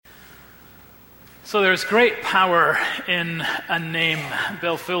So there's great power in a name.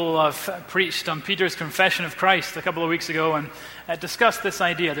 Bill Fulov preached on Peter's Confession of Christ a couple of weeks ago and discussed this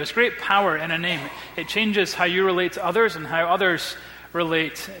idea. There's great power in a name. It changes how you relate to others and how others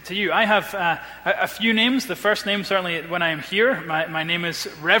relate to you. I have a few names. The first name, certainly when I am here, my name is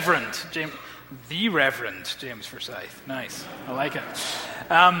Reverend James, the Reverend James Forsyth. Nice. I like it.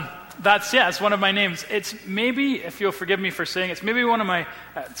 It's one of my names. It's maybe, if you'll forgive me for saying, it's maybe one of my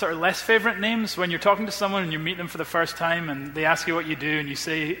sort of less favorite names. When you're talking to someone and you meet them for the first time and they ask you what you do and you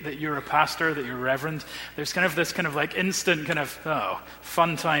say that you're a pastor, that you're a reverend, there's kind of this kind of like instant kind of,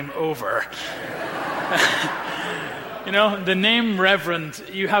 fun time over. You know, the name Reverend,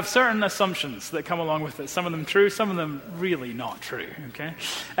 you have certain assumptions that come along with it. Some of them true, some of them really not true, okay?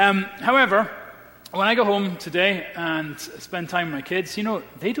 However, when I go home today and spend time with my kids,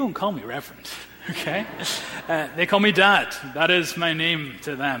 they don't call me Reverend, okay? They call me Dad. That is my name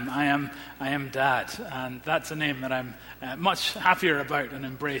to them. I am Dad, and that's a name that I'm much happier about and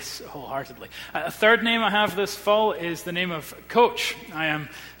embrace wholeheartedly. A third name I have this fall is the name of Coach. I am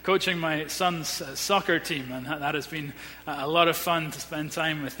coaching my son's soccer team, and that has been a lot of fun to spend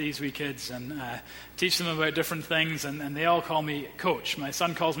time with these wee kids and teach them about different things, and they all call me Coach. My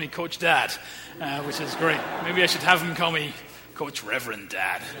son calls me Coach Dad, which is great. Maybe I should have him call me Coach Reverend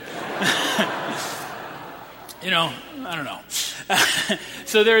Dad. I don't know.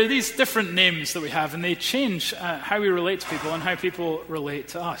 So there are these different names that we have, and they change how we relate to people and how people relate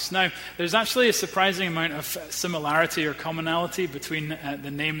to us. Now, there's actually a surprising amount of similarity or commonality between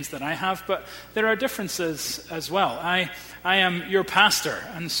the names that I have, but there are differences as well. I am your pastor,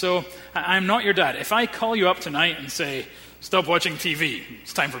 and so I'm not your dad. If I call you up tonight and say, stop watching TV,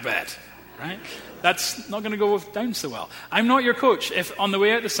 it's time for bed, right? That's not going to go down so well. I'm not your coach. If on the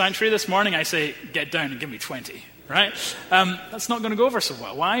way out the sanctuary this morning I say, get down and give me 20, right? That's not going to go over so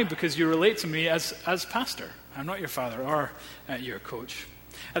well. Why? Because you relate to me as pastor. I'm not your father or your coach.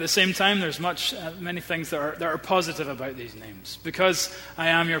 At the same time, there's many things that are positive about these names. Because I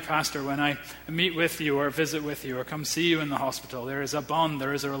am your pastor, when I meet with you or visit with you or come see you in the hospital, there is a bond,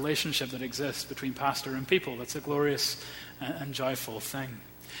 there is a relationship that exists between pastor and people. That's a glorious and joyful thing.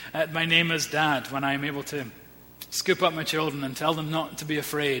 My name is Dad, when I'm able to scoop up my children and tell them not to be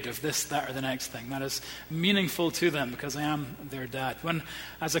afraid of this, that, or the next thing. That is meaningful to them because I am their dad.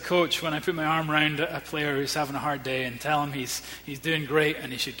 As a coach, when I put my arm around a player who's having a hard day and tell him he's doing great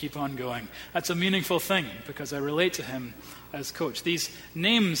and he should keep on going, that's a meaningful thing because I relate to him as coach. These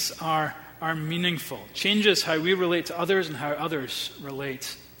names are meaningful. Changes how we relate to others and how others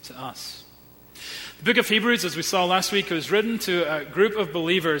relate to us. The book of Hebrews, as we saw last week, was written to a group of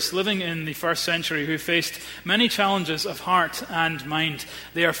believers living in the first century who faced many challenges of heart and mind.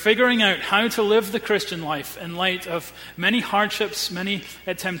 They are figuring out how to live the Christian life in light of many hardships, many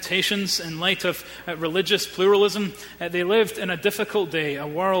temptations, in light of religious pluralism. They lived in a difficult day, a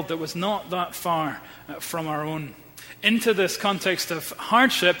world that was not that far from our own. Into this context of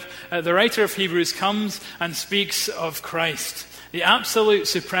hardship, the writer of Hebrews comes and speaks of Christ. The absolute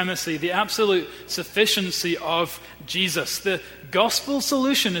supremacy, the absolute sufficiency of Jesus. The gospel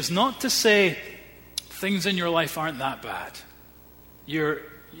solution is not to say things in your life aren't that bad. You're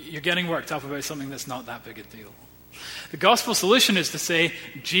getting worked up about something that's not that big a deal. The gospel solution is to say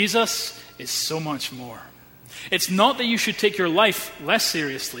Jesus is so much more. It's not that you should take your life less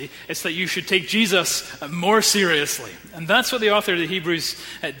seriously, it's that you should take Jesus more seriously. And that's what the author of the Hebrews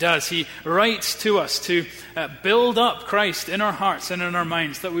does. He writes to us to build up Christ in our hearts and in our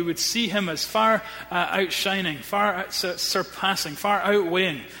minds, that we would see him as far outshining, far surpassing, far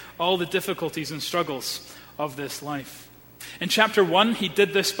outweighing all the difficulties and struggles of this life. In chapter 1, he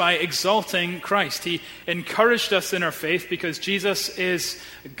did this by exalting Christ. He encouraged us in our faith because Jesus is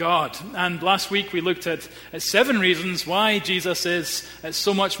God. And last week we looked at 7 reasons why Jesus is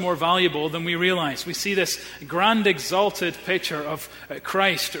so much more valuable than we realize. We see this grand exalted picture of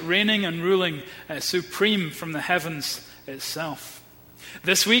Christ reigning and ruling supreme from the heavens itself.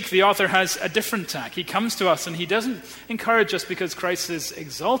 This week, the author has a different tack. He comes to us and he doesn't encourage us because Christ is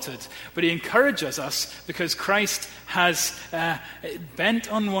exalted, but he encourages us because Christ has bent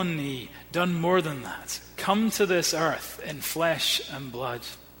on one knee, done more than that, come to this earth in flesh and blood.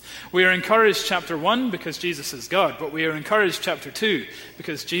 We are encouraged, chapter 1, because Jesus is God, but we are encouraged, chapter 2,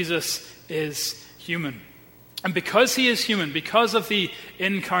 because Jesus is human. And because he is human, because of the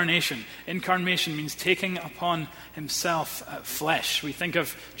incarnation means taking upon himself flesh. We think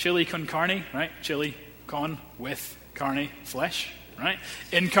of chili con carne, right? Chili con with carne, flesh, right?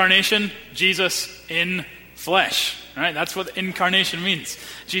 Incarnation, Jesus in flesh, right? That's what incarnation means.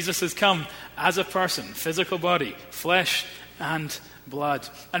 Jesus has come as a person, physical body, flesh and blood.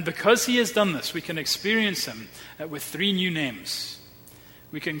 And because he has done this, we can experience him with 3 new names.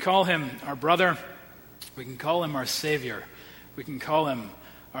 We can call him our brother, we can call him our Savior, we can call him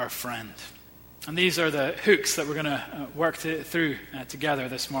our friend. And these are the hooks that we're going to work through together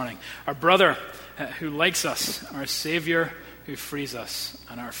this morning. Our brother who likes us, our Savior who frees us,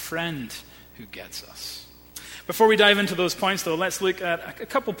 and our friend who gets us. Before we dive into those points, though, let's look at a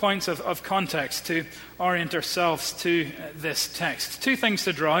couple points of context to orient ourselves to this text. 2 things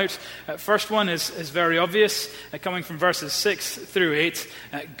to draw out. First one is very obvious, coming from verses 6 through 8.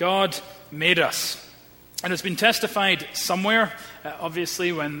 God made us. And it's been testified somewhere.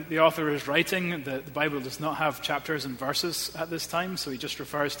 Obviously, when the author is writing, the Bible does not have chapters and verses at this time, so he just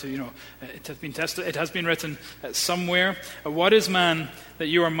refers to, it has been tested. It has been written somewhere. What is man that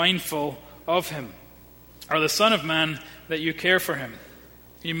you are mindful of him? Or the Son of Man that you care for him?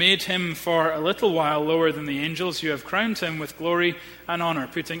 You made him for a little while lower than the angels. You have crowned him with glory and honor,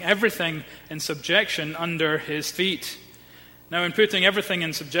 putting everything in subjection under his feet. Now, in putting everything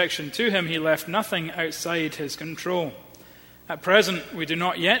in subjection to him, he left nothing outside his control. At present, we do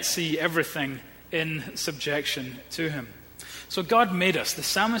not yet see everything in subjection to him. So God made us. The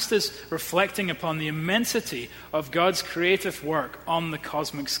psalmist is reflecting upon the immensity of God's creative work on the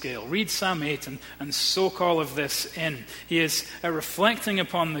cosmic scale. Read Psalm 8 and soak all of this in. He is reflecting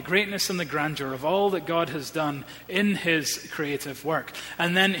upon the greatness and the grandeur of all that God has done in his creative work.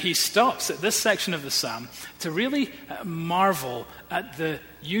 And then he stops at this section of the psalm to really marvel at the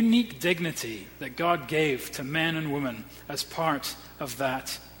unique dignity that God gave to men and women as part of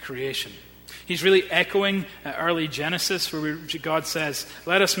that creation. He's really echoing early Genesis, where God says,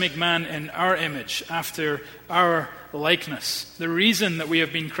 let us make man in our image, after our likeness. The reason that we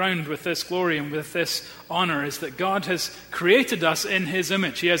have been crowned with this glory and with this honor is that God has created us in his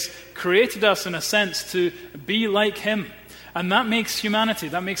image. He has created us, in a sense, to be like him. And that makes humanity,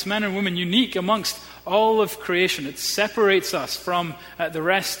 that makes men and women unique amongst all of creation. It separates us from the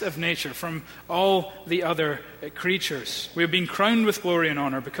rest of nature, from all the other creatures. We have been crowned with glory and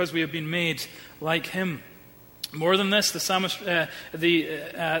honor because we have been made like him. More than this, the psalmist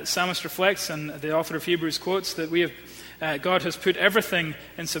reflects, and the author of Hebrews quotes, that God has put everything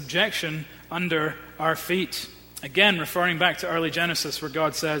in subjection under our feet. Again, referring back to early Genesis, where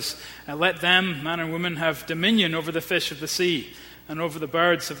God says, let them, man and woman, have dominion over the fish of the sea, and over the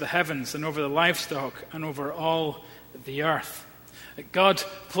birds of the heavens, and over the livestock, and over all the earth. God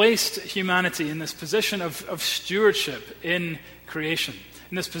placed humanity in this position of stewardship in creation,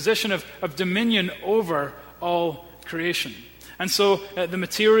 in this position of dominion over all creation. And so the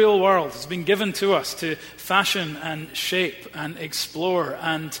material world has been given to us to fashion and shape and explore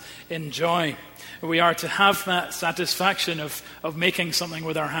and enjoy. We are to have that satisfaction of making something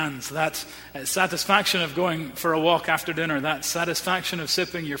with our hands, that satisfaction of going for a walk after dinner, that satisfaction of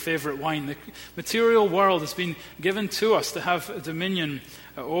sipping your favorite wine. The material world has been given to us to have dominion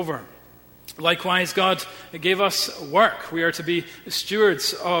over. Likewise, God gave us work. We are to be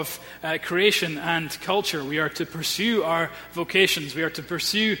stewards of creation and culture. We are to pursue our vocations. We are to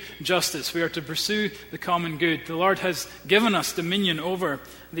pursue justice. We are to pursue the common good. The Lord has given us dominion over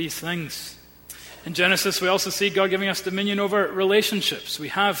these things. In Genesis, we also see God giving us dominion over relationships. We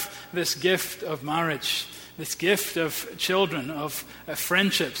have this gift of marriage, this gift of children, of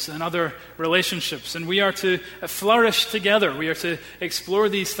friendships and other relationships. And we are to flourish together. We are to explore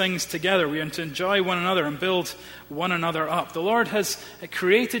these things together. We are to enjoy one another and build one another up. The Lord has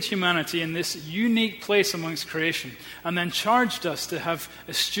created humanity in this unique place amongst creation, and then charged us to have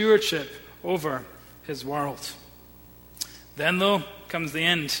a stewardship over his world. Then, though, comes the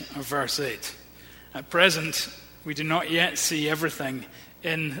end of verse 8. At present, we do not yet see everything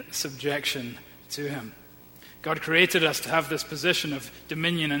in subjection to him. God created us to have this position of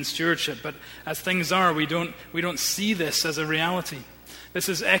dominion and stewardship, but as things are, we don't see this as a reality. This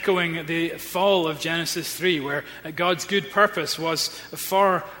is echoing the fall of Genesis 3, where God's good purpose was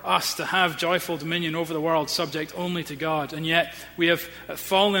for us to have joyful dominion over the world, subject only to God, and yet we have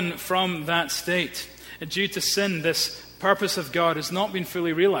fallen from that state. Due to sin, this purpose of God has not been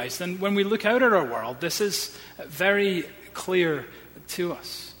fully realized. And when we look out at our world, this is very clear to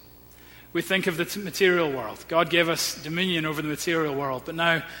us. We think of the material world. God gave us dominion over the material world, but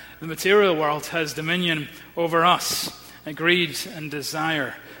now the material world has dominion over us, greed and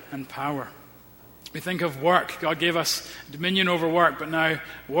desire and power. We think of work. God gave us dominion over work, but now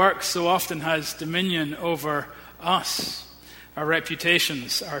work so often has dominion over us. Our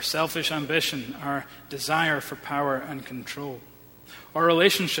reputations, our selfish ambition, our desire for power and control. Our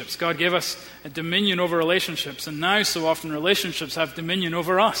relationships. God gave us a dominion over relationships, and now so often relationships have dominion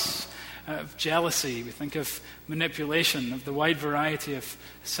over us. of jealousy. We think of manipulation, of the wide variety of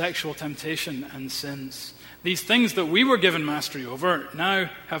sexual temptation and sins. These things that we were given mastery over now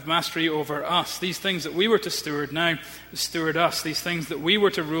have mastery over us. These things that we were to steward now steward us. These things that we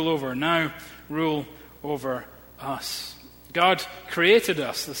were to rule over now rule over us. God created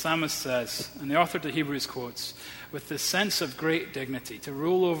us, the psalmist says, and the author to Hebrews quotes, with this sense of great dignity to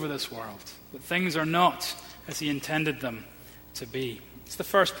rule over this world, that things are not as he intended them to be. It's the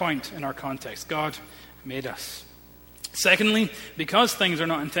first point in our context. God made us. Secondly, because things are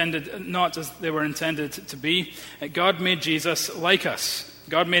not as they were intended to be, God made Jesus like us.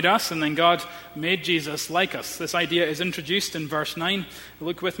 God made us, and then God made Jesus like us. This idea is introduced in verse 9.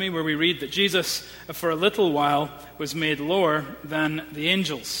 Look with me where we read that Jesus, for a little while, was made lower than the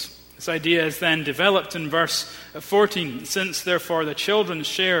angels. This idea is then developed in verse 14. Since, therefore, the children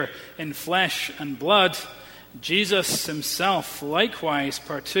share in flesh and blood, Jesus himself likewise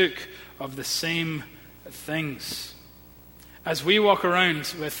partook of the same things. As we walk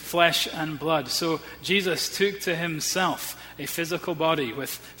around with flesh and blood, so Jesus took to himself a physical body with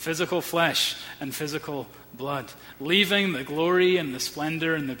physical flesh and physical blood, leaving the glory and the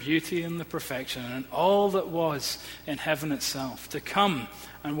splendor and the beauty and the perfection and all that was in heaven itself to come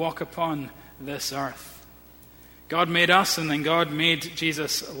and walk upon this earth. God made us, and then God made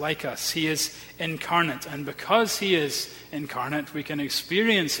Jesus like us. He is incarnate, and because he is incarnate, we can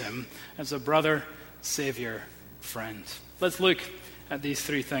experience him as a brother, savior, friend. Let's look at these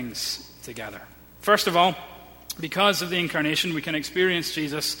three things together. First of all, because of the incarnation, we can experience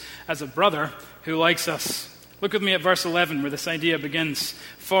Jesus as a brother who likes us. Look with me at verse 11 where this idea begins.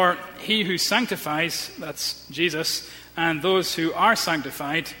 For he who sanctifies, that's Jesus, and those who are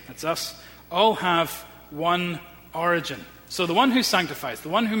sanctified, that's us, all have one origin. So the one who sanctifies, the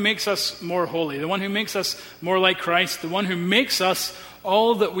one who makes us more holy, the one who makes us more like Christ, the one who makes us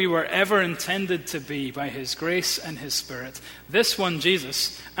all that we were ever intended to be by his grace and his Spirit. This one,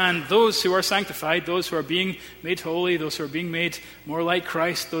 Jesus, and those who are sanctified, those who are being made holy, those who are being made more like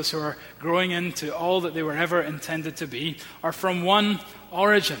Christ, those who are growing into all that they were ever intended to be, are from one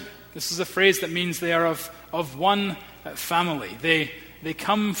origin. This is a phrase that means they are of one family. They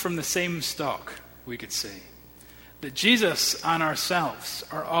come from the same stock, we could say. That Jesus and ourselves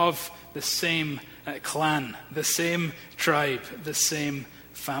are of the same clan, the same tribe, the same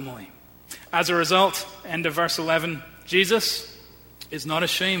family. As a result, end of verse 11, Jesus is not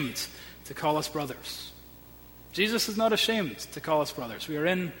ashamed to call us brothers. Jesus is not ashamed to call us brothers. We are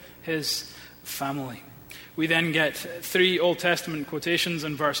in his family. We then get three Old Testament quotations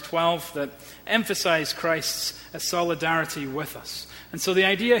in verse 12 that emphasize Christ's solidarity with us. And so the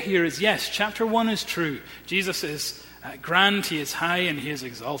idea here is, yes, chapter 1 is true. Jesus is grand, he is high, and he is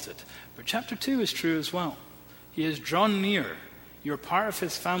exalted. But chapter 2 is true as well. He is drawn near. You're part of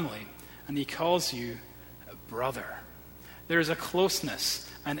his family, and he calls you a brother. There is a closeness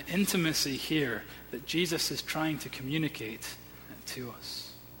and intimacy here that Jesus is trying to communicate to us.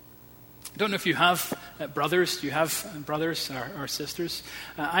 I don't know if you have brothers. Do you have brothers or sisters?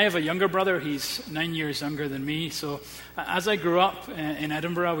 I have a younger brother. He's 9 years younger than me. So as I grew up in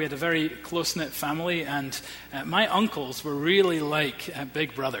Edinburgh, we had a very close-knit family, and my uncles were really like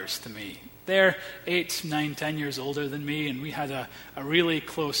big brothers to me. They're 8, 9, 10 years older than me, and we had a really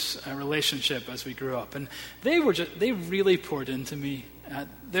close relationship as we grew up. And they really poured into me.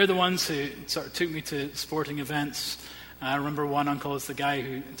 They're the ones who sort of took me to sporting events. I remember one uncle is the guy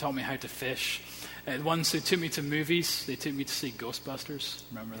who taught me how to fish. The ones who took me to movies, they took me to see Ghostbusters.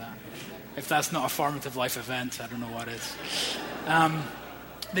 Remember that? If that's not a formative life event, I don't know what is.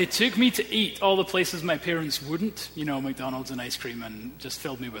 They took me to eat all the places my parents wouldn't. You know, McDonald's and ice cream, and just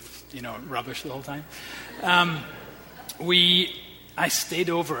filled me with, rubbish the whole time. I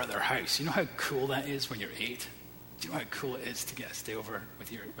stayed over at their house. You know how cool that is when you're 8? Do you know how cool it is to get to stay over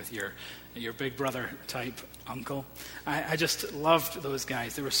with your big brother type uncle? I just loved those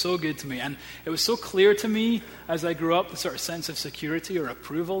guys. They were so good to me. And it was so clear to me as I grew up, the sort of sense of security or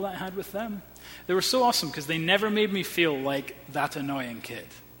approval that I had with them. They were so awesome because they never made me feel like that annoying kid.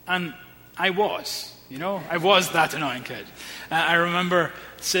 And I was that annoying kid. I remember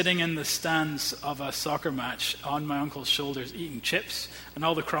sitting in the stands of a soccer match on my uncle's shoulders eating chips, and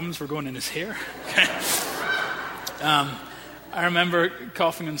all the crumbs were going in his hair. I remember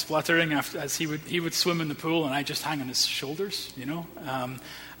coughing and spluttering as he would swim in the pool, and I just hang on his shoulders,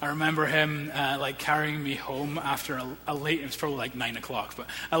 I remember him carrying me home after a late, it was probably like 9 o'clock, but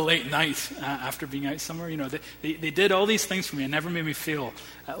a late night after being out somewhere. They did all these things for me and never made me feel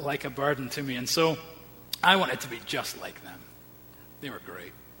like a burden to me. And so I wanted to be just like them. They were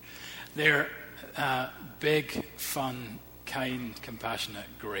great. They're big, fun, kind, compassionate,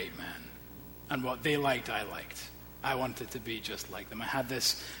 great men. and what they liked, I liked. I wanted to be just like them. I had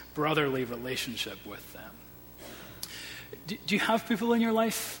this brotherly relationship with them. Do you have people in your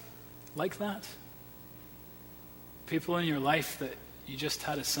life like that? People in your life that you just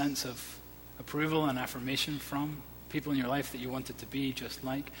had a sense of approval and affirmation from? People in your life that you wanted to be just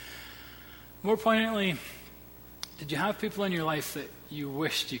like? More poignantly, did you have people in your life that you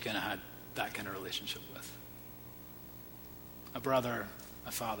wished you kind of had that kind of relationship with? A brother,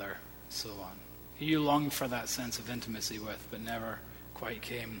 a father, so on. Who you longed for that sense of intimacy with, but never quite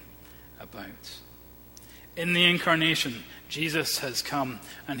came about. In the incarnation, Jesus has come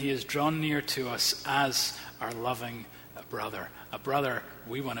and he has drawn near to us as our loving brother. A brother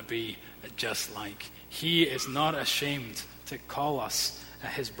we want to be just like. He is not ashamed to call us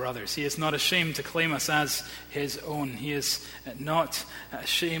his brothers. He is not ashamed to claim us as his own. He is not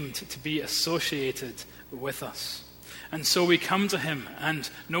ashamed to be associated with us. And so we come to him, and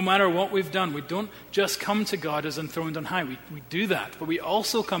no matter what we've done, we don't just come to God as enthroned on high. We do that, but we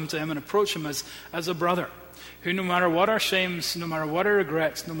also come to him and approach him as a brother, who no matter what our shames, no matter what our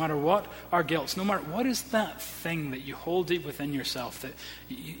regrets, no matter what our guilts, no matter what is that thing that you hold deep within yourself that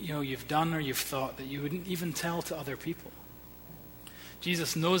you've done or you've thought that you wouldn't even tell to other people.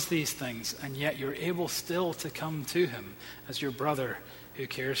 Jesus knows these things, and yet you're able still to come to him as your brother who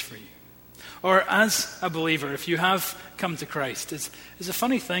cares for you. Or as a believer, if you have come to Christ, it's a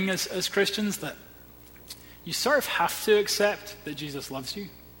funny thing as Christians that you sort of have to accept that Jesus loves you.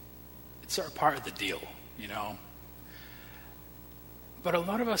 It's sort of part of the deal, you know. But a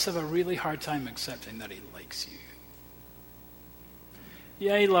lot of us have a really hard time accepting that he likes you.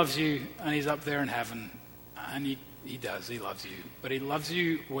 Yeah, he loves you, and he's up there in heaven, and he does, he loves you. But he loves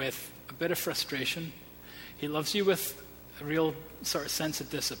you with a bit of frustration. He loves you with a real sort of sense of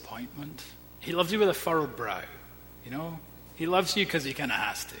disappointment. He loves you with a furrowed brow, you know. He loves you because he kind of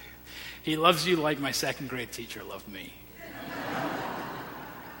has to. He loves you like my second grade teacher loved me.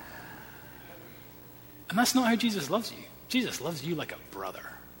 And that's not how Jesus loves you. Jesus loves you like a brother.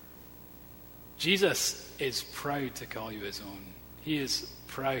 Jesus is proud to call you his own. He is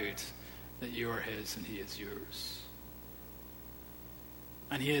proud that you are his and he is yours.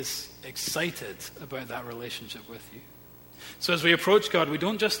 And he is excited about that relationship with you. So as we approach God, we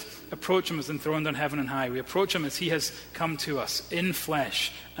don't just approach him as enthroned on heaven and high. We approach him as he has come to us in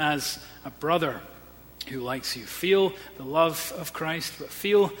flesh, as a brother who likes you. Feel the love of Christ, but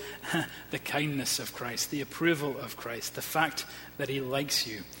feel the kindness of Christ, the approval of Christ, the fact that he likes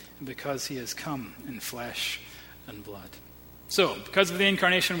you because he has come in flesh and blood. So, because of the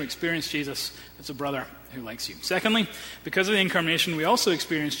incarnation, we experience Jesus as a brother who likes you. Secondly, because of the incarnation, we also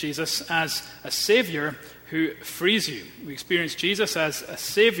experience Jesus as a Savior who frees you. We experience Jesus as a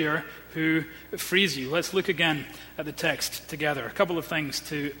Savior who frees you. Let's look again at the text together. A couple of things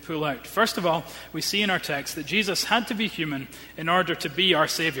to pull out. First of all, we see in our text that Jesus had to be human in order to be our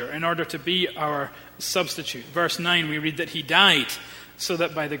Savior, in order to be our substitute. Verse 9, we read that he died so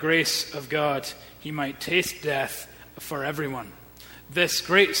that by the grace of God he might taste death for everyone. This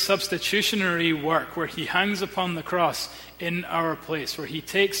great substitutionary work where he hangs upon the cross in our place, where he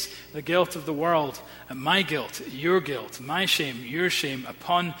takes the guilt of the world, my guilt, your guilt, my shame, your shame,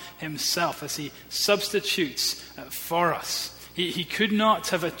 upon himself as he substitutes for us. He could not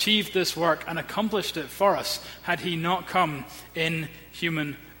have achieved this work and accomplished it for us had he not come in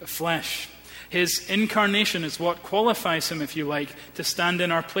human flesh. His incarnation is what qualifies him, if you like, to stand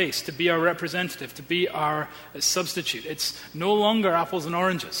in our place, to be our representative, to be our substitute. It's no longer apples and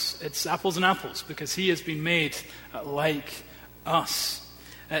oranges. It's apples and apples because he has been made like us.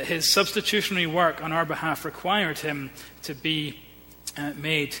 His substitutionary work on our behalf required him to be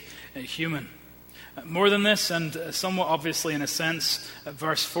made human. More than this, and somewhat obviously in a sense,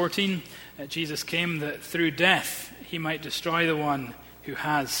 verse 14, Jesus came that through death he might destroy the one who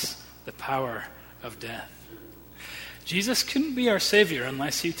has the power of death. Jesus couldn't be our Savior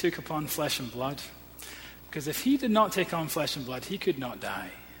unless he took upon flesh and blood. Because if he did not take on flesh and blood, he could not die.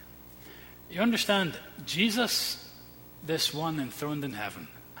 You understand, Jesus, this one enthroned in heaven,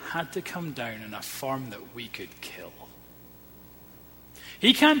 had to come down in a form that we could kill.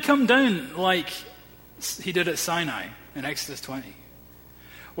 He can't come down like he did at Sinai in Exodus 20.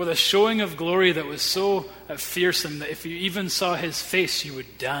 With a showing of glory that was so fearsome that if you even saw his face, you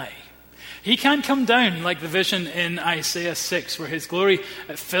would die. He can't come down like the vision in Isaiah 6, where his glory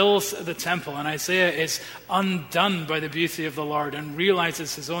fills the temple, and Isaiah is undone by the beauty of the Lord and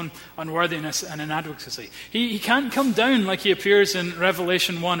realizes his own unworthiness and inadequacy. He can't come down like he appears in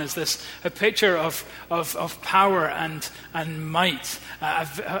Revelation 1 as a picture of power and might,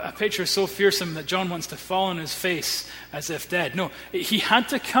 a picture so fearsome that John wants to fall on his face as if dead. No, he had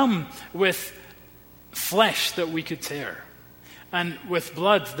to come with flesh that we could tear, and with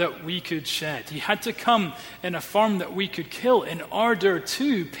blood that we could shed. He had to come in a form that we could kill in order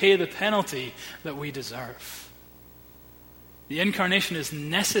to pay the penalty that we deserve. The incarnation is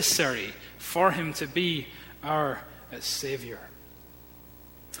necessary for him to be our Savior.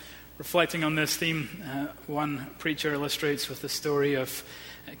 Reflecting on this theme, one preacher illustrates with the story of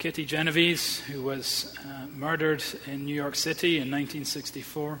Kitty Genovese, who was murdered in New York City in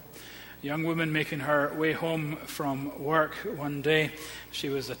 1964. A young woman making her way home from work one day, she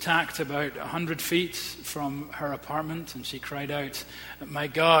was attacked about 100 feet from her apartment, and she cried out, "My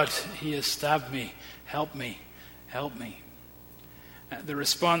God, he has stabbed me. Help me, help me." The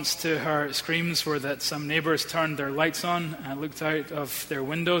response to her screams were that some neighbors turned their lights on and looked out of their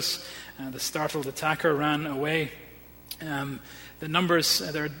windows. The startled attacker ran away. The numbers,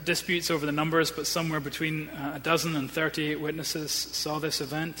 there are disputes over the numbers, but somewhere between a dozen and 38 witnesses saw this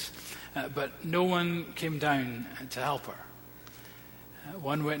event, but no one came down to help her.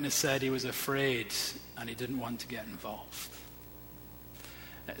 One witness said he was afraid and he didn't want to get involved.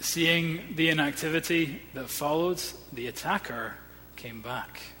 Seeing the inactivity that followed, the attacker came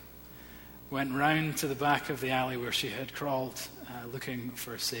back, went round to the back of the alley where she had crawled looking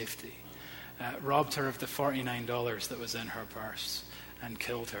for safety, robbed her of the $49 that was in her purse, and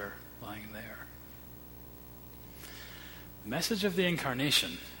killed her lying there. The message of the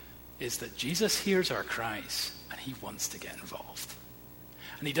incarnation is that Jesus hears our cries and he wants to get involved.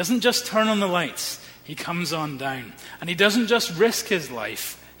 And he doesn't just turn on the lights, he comes on down. And he doesn't just risk his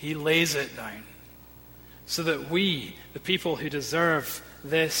life, he lays it down. So that we, the people who deserve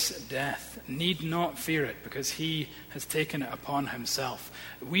this death, need not fear it because he has taken it upon himself.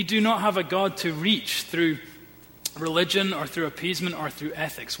 We do not have a God to reach through religion or through appeasement or through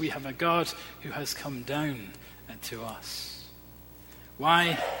ethics. We have a God who has come down to us.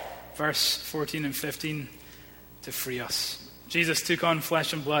 Why? Verse 14 and 15, to free us. Jesus took on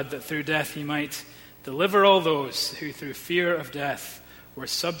flesh and blood that through death he might deliver all those who through fear of death were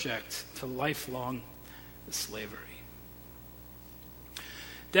subject to lifelong slavery.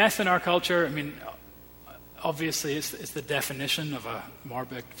 Death in our culture, obviously it's the definition of a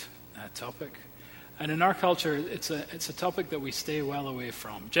morbid topic. And in our culture, it's a topic that we stay well away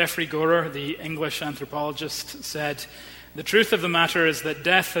from. Geoffrey Gorer, the English anthropologist, said, "The truth of the matter is that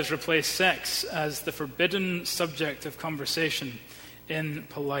death has replaced sex as the forbidden subject of conversation in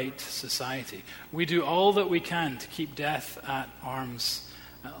polite society. We do all that we can to keep death at arm's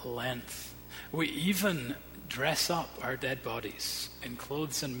length. We even dress up our dead bodies in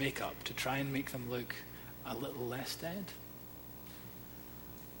clothes and makeup to try and make them look a little less dead."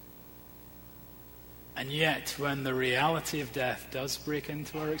 And yet, when the reality of death does break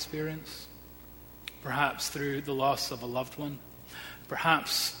into our experience, perhaps through the loss of a loved one,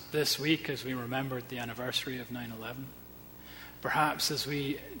 perhaps this week as we remembered the anniversary of 9/11, perhaps as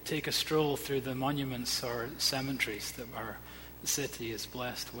we take a stroll through the monuments or cemeteries that our city is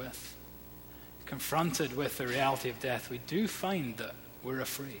blessed with, confronted with the reality of death, we do find that we're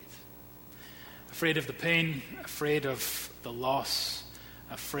afraid. Afraid of the pain, afraid of the loss,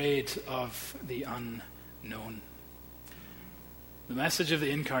 afraid of the unknown. The message of the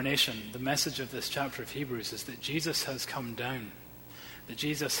incarnation, the message of this chapter of Hebrews, is that Jesus has come down, that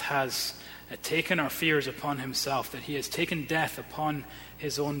Jesus has taken our fears upon himself, that he has taken death upon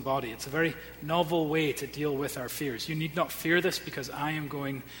his own body. It's a very novel way to deal with our fears. You need not fear this because I am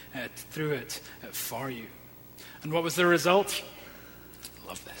going through it for you. And what was the result? I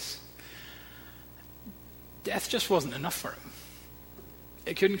love this. Death just wasn't enough for him.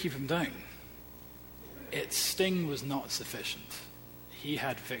 It couldn't keep him down. Its sting was not sufficient. He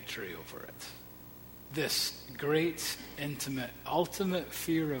had victory over it. This great, intimate, ultimate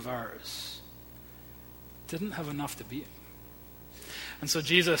fear of ours didn't have enough to beat him. And so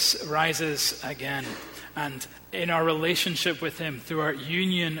Jesus rises again, and in our relationship with him, through our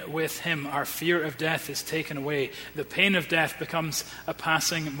union with him, our fear of death is taken away. The pain of death becomes a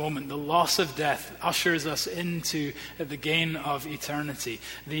passing moment. The loss of death ushers us into the gain of eternity.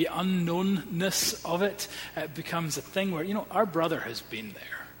 The unknownness of it becomes a thing where, our brother has been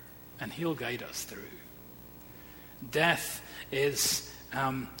there, and he'll guide us through. Death is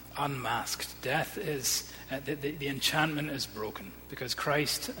unmasked. Death is, the enchantment is broken because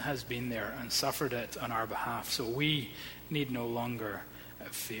Christ has been there and suffered it on our behalf. So we need no longer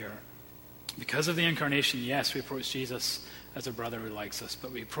fear. Because of the incarnation, yes, we approach Jesus as a brother who likes us,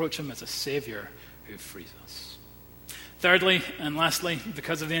 but we approach him as a Savior who frees us. Thirdly, and lastly,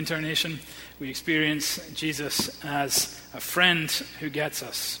 because of the incarnation, we experience Jesus as a friend who gets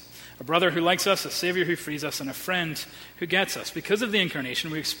us. A brother who likes us, a Savior who frees us, and a friend who gets us. Because of the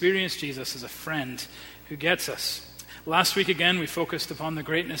incarnation, we experience Jesus as a friend who gets us. Last week, again, we focused upon the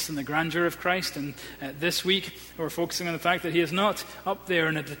greatness and the grandeur of Christ, and this week we're focusing on the fact that he is not up there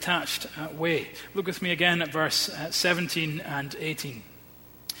in a detached way. Look with me again at verse 17 and 18.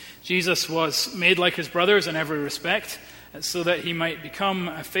 Jesus was made like his brothers in every respect, so that he might become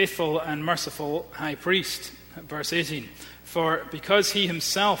a faithful and merciful high priest. Verse 18, for because he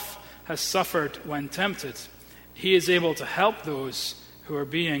himself has suffered when tempted, he is able to help those who are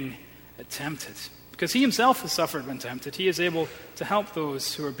being tempted. Because he himself has suffered when tempted, he is able to help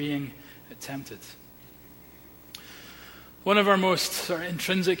those who are being tempted. One of our most sort of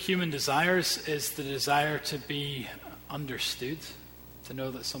intrinsic human desires is the desire to be understood, to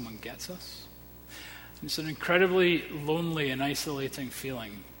know that someone gets us. It's an incredibly lonely and isolating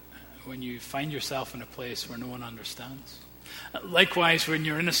feeling when you find yourself in a place where no one understands. Likewise, when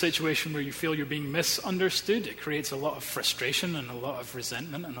you're in a situation where you feel you're being misunderstood, it creates a lot of frustration and a lot of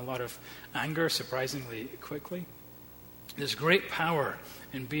resentment and a lot of anger surprisingly quickly. There's great power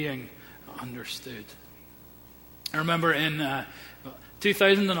in being understood. I remember in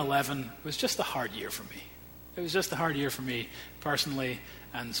 2011 was just a hard year for me. It was just a hard year for me personally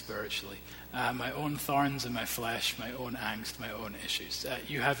and spiritually. My own thorns in my flesh, my own angst, my own issues.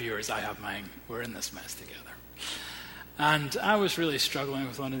 You have yours, I have mine. We're in this mess together. And I was really struggling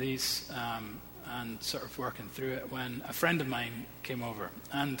with one of these and sort of working through it when a friend of mine came over.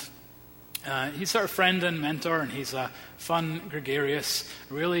 And he's sort of friend and mentor, and he's a fun, gregarious,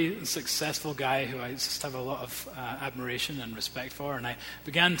 really successful guy who I just have a lot of admiration and respect for. And I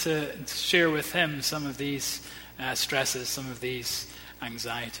began to share with him some of these stresses, some of these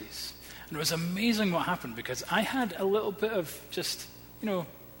anxieties. And it was amazing what happened, because I had a little bit of just,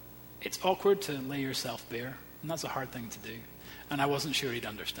 it's awkward to lay yourself bare. And that's a hard thing to do. And I wasn't sure he'd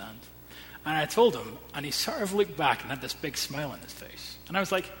understand. And I told him, and he sort of looked back and had this big smile on his face. And I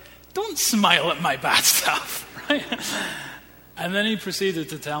was like, don't smile at my bad stuff, right? And then he proceeded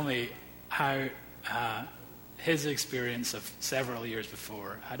to tell me how his experience of several years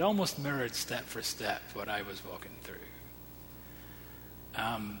before had almost mirrored step for step what I was walking through.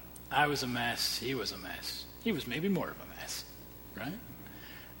 I was a mess, he was a mess. He was maybe more of a mess, right?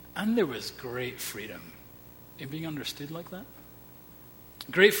 And there was great freedom in being understood like that.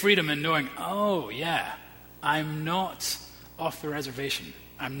 Great freedom in knowing, oh yeah, I'm not off the reservation.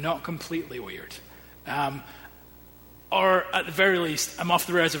 I'm not completely weird. Or at the very least, I'm off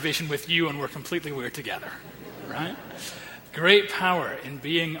the reservation with you and we're completely weird together, right? Great power in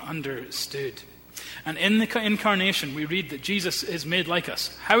being understood. And in the incarnation, we read that Jesus is made like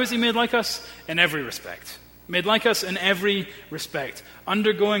us. How is he made like us? In every respect. Made like us in every respect,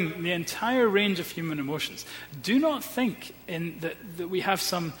 undergoing the entire range of human emotions. Do not think that we have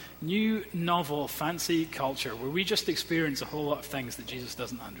some new, novel, fancy culture where we just experience a whole lot of things that Jesus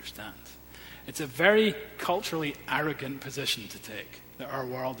doesn't understand. It's a very culturally arrogant position to take, that our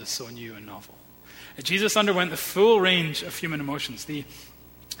world is so new and novel. Jesus underwent the full range of human emotions, the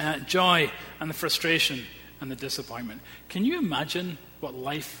joy and the frustration and the disappointment. Can you imagine what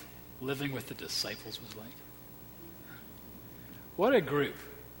life living with the disciples was like? What a group.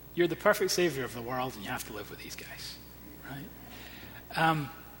 You're the perfect Savior of the world and you have to live with these guys, right?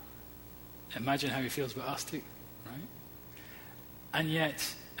 Imagine how he feels about us too, right? And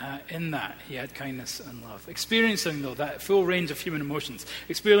yet, in that, he had kindness and love. Experiencing, though, that full range of human emotions.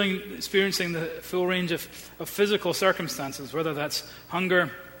 Experiencing the full range of physical circumstances, whether that's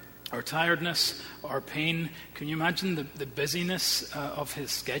hunger or tiredness or pain. Can you imagine the busyness of his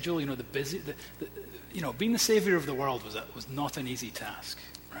schedule? Being the Savior of the world was not an easy task,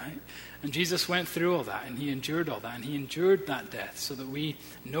 right? And Jesus went through all that, and he endured all that, and he endured that death so that we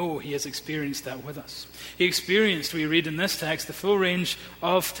know he has experienced that with us. He experienced, we read in this text, the full range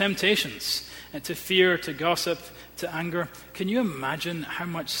of temptations, to fear, to gossip, to anger. Can you imagine how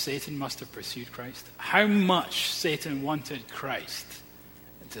much Satan must have pursued Christ? How much Satan wanted Christ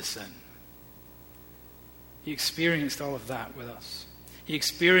to sin? He experienced all of that with us. He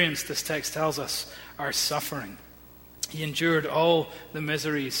experienced, this text tells us, our suffering. He endured all the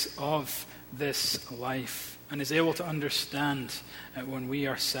miseries of this life and is able to understand when we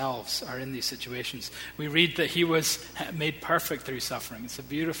ourselves are in these situations. We read that he was made perfect through suffering. It's a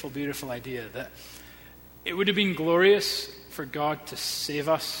beautiful, beautiful idea that it would have been glorious for God to save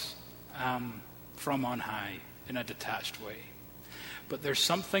us from on high in a detached way. But there's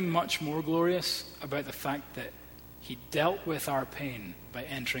something much more glorious about the fact that he dealt with our pain by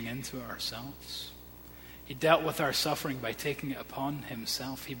entering into it ourselves. He dealt with our suffering by taking it upon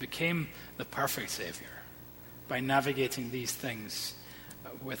himself. He became the perfect Savior by navigating these things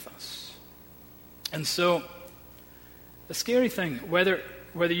with us. And so, the scary thing, whether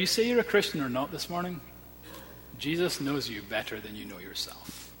you say you're a Christian or not this morning, Jesus knows you better than you know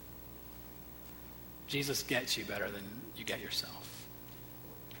yourself. Jesus gets you better than you get yourself.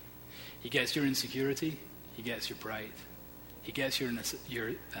 He gets your insecurity. He gets your pride. He gets your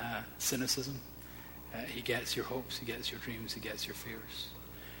cynicism. He gets your hopes. He gets your dreams. He gets your fears.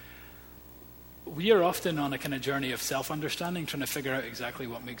 We are often on a kind of journey of self-understanding, trying to figure out exactly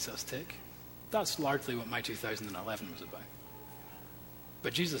what makes us tick. That's largely what my 2011 was about.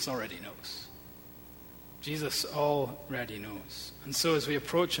 But Jesus already knows. Jesus already knows. And so as we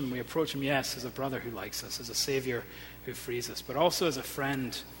approach him, yes, as a brother who likes us, as a Savior who frees us, but also as a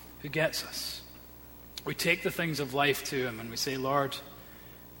friend who gets us. We take the things of life to him and we say, Lord,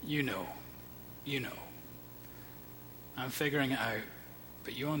 you know. I'm figuring it out,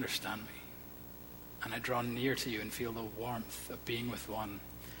 but you understand me. And I draw near to you and feel the warmth of being with one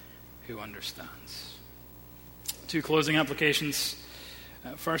who understands. 2 closing applications.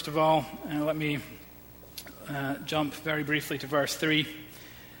 First of all, let me jump very briefly to verse 3.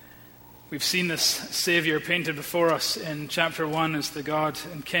 We've seen this Savior painted before us in chapter 1 as the God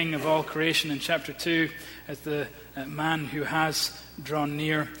and King of all creation, in chapter 2 as the man who has drawn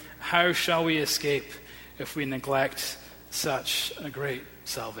near. How shall we escape if we neglect such a great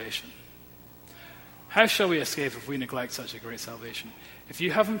salvation? How shall we escape if we neglect such a great salvation? If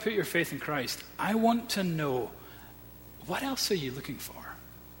you haven't put your faith in Christ, I want to know, what else are you looking for?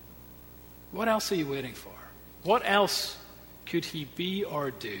 What else are you waiting for? What else could he be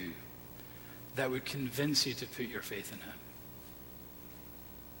or do that would convince you to put your faith in him?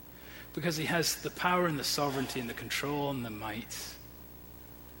 Because he has the power and the sovereignty and the control and the might,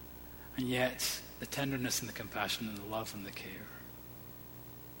 and yet the tenderness and the compassion and the love and the care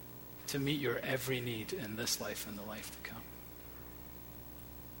to meet your every need in this life and the life to come.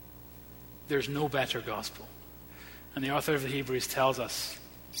 There's no better gospel. And the author of the Hebrews tells us,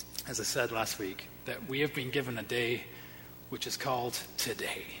 as I said last week, that we have been given a day which is called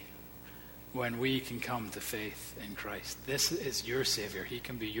today, when we can come to faith in Christ. This is your Savior. He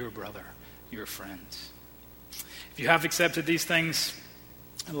can be your brother, your friend. If you have accepted these things,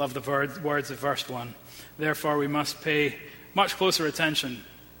 I love the words of verse 1. Therefore, we must pay much closer attention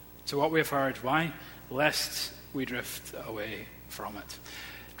to what we have heard. Why? Lest we drift away from it.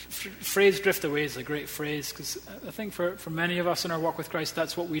 Phrase drift away is a great phrase because I think for many of us in our walk with Christ,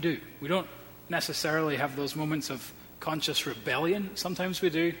 that's what we do. We don't necessarily have those moments of conscious rebellion. Sometimes we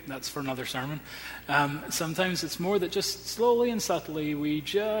do. That's for another sermon. Sometimes it's more that just slowly and subtly we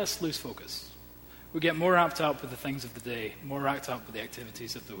just lose focus. We get more wrapped up with the things of the day, more wrapped up with the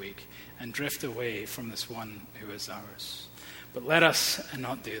activities of the week, and drift away from this one who is ours. But let us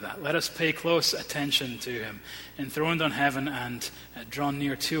not do that. Let us pay close attention to him, enthroned on heaven and drawn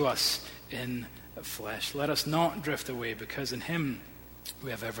near to us in flesh. Let us not drift away, because in him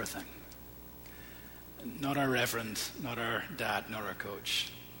we have everything. Not our reverend, not our dad, not our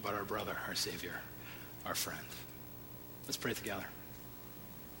coach, but our brother, our Savior, our friend. Let's pray together.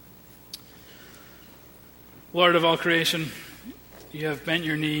 Lord of all creation, you have bent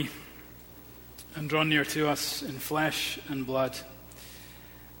your knee and drawn near to us in flesh and blood,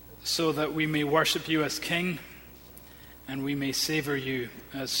 so that we may worship you as King, and we may savor you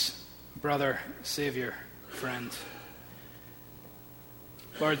as brother, Savior, friend.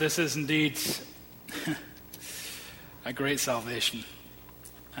 Lord, this is indeed a great salvation,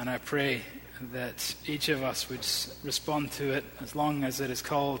 and I pray that each of us would respond to it as long as it is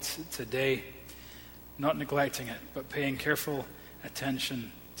called today, not neglecting it, but paying careful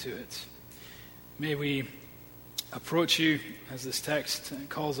attention to it. May we approach you as this text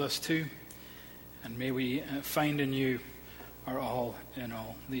calls us to, and may we find in you our all in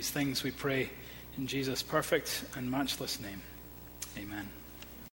all. These things we pray in Jesus' perfect and matchless name. Amen.